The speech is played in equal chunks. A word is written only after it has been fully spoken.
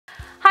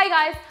Hi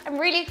guys, I'm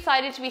really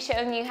excited to be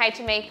showing you how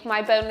to make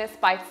my boneless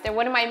bites. They're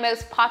one of my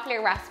most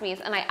popular recipes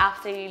and I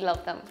absolutely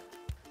love them.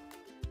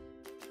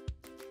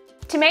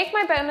 To make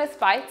my boneless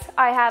bites,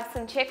 I have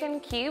some chicken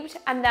cubed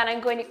and then I'm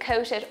going to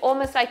coat it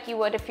almost like you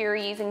would if you were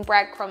using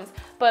breadcrumbs.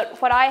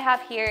 But what I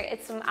have here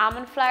is some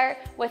almond flour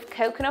with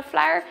coconut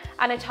flour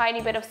and a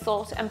tiny bit of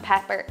salt and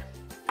pepper.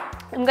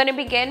 I'm going to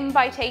begin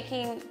by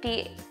taking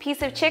the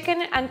piece of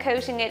chicken and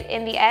coating it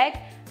in the egg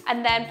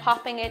and then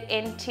popping it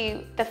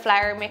into the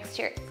flour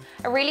mixture.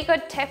 A really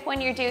good tip when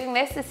you're doing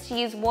this is to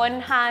use one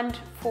hand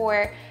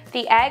for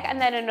the egg and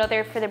then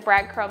another for the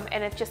breadcrumb,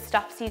 and it just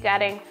stops you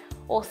getting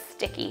all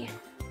sticky.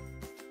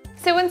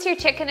 So once your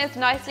chicken is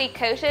nicely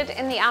coated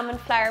in the almond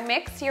flour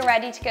mix, you're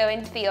ready to go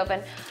into the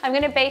oven. I'm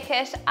going to bake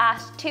it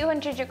at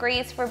 200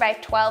 degrees for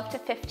about 12 to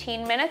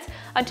 15 minutes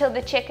until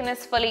the chicken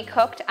is fully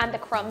cooked and the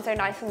crumbs are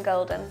nice and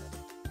golden.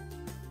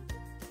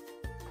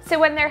 So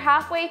when they're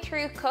halfway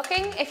through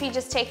cooking, if you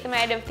just take them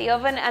out of the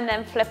oven and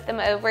then flip them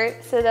over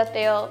so that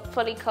they'll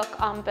fully cook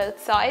on both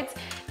sides.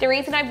 The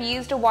reason I've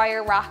used a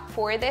wire rack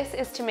for this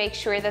is to make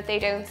sure that they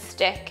don't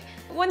stick.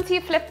 Once you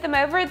flip them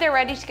over, they're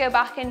ready to go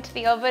back into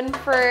the oven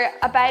for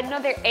about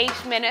another 8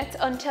 minutes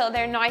until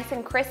they're nice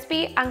and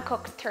crispy and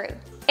cooked through.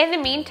 In the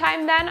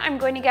meantime then, I'm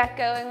going to get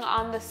going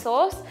on the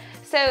sauce.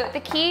 So the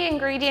key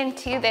ingredient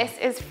to this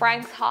is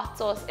Frank's hot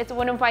sauce. It's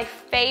one of my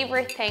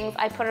favorite things.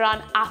 I put it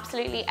on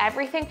absolutely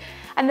everything.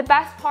 And the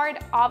best part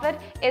of it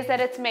is that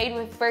it's made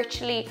with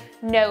virtually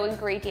no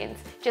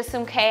ingredients. Just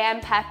some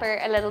cayenne pepper,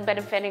 a little bit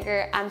of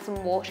vinegar and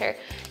some water.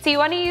 So you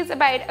want to use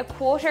about a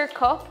 1/4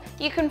 cup.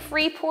 You can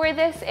free pour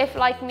this if,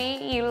 like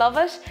me, you love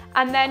it.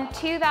 And then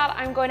to that,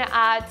 I'm going to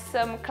add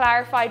some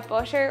clarified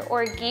butter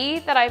or ghee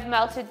that I've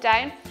melted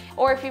down.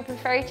 Or if you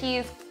prefer to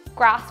use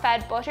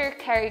grass-fed butter,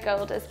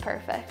 Kerrygold is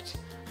perfect.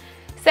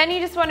 So then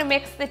you just want to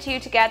mix the two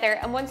together,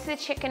 and once the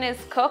chicken is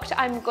cooked,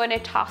 I'm going to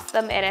toss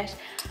them in it.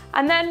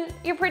 And then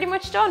you're pretty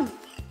much done.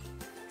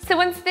 So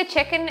once the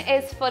chicken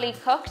is fully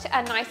cooked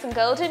and nice and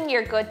golden,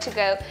 you're good to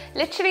go.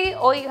 Literally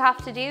all you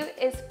have to do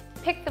is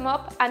pick them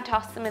up and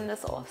toss them in the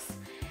sauce.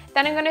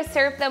 Then I'm going to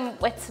serve them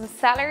with some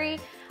celery,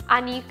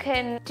 and you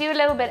can do a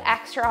little bit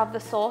extra of the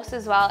sauce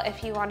as well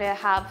if you want to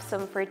have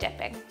some for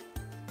dipping.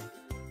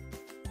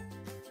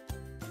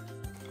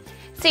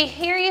 So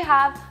here you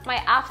have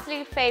my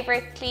absolute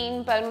favorite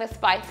clean boneless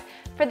bites.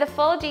 For the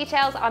full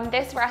details on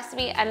this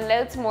recipe and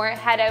loads more,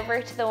 head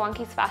over to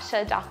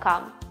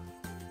thewonkyspatula.com.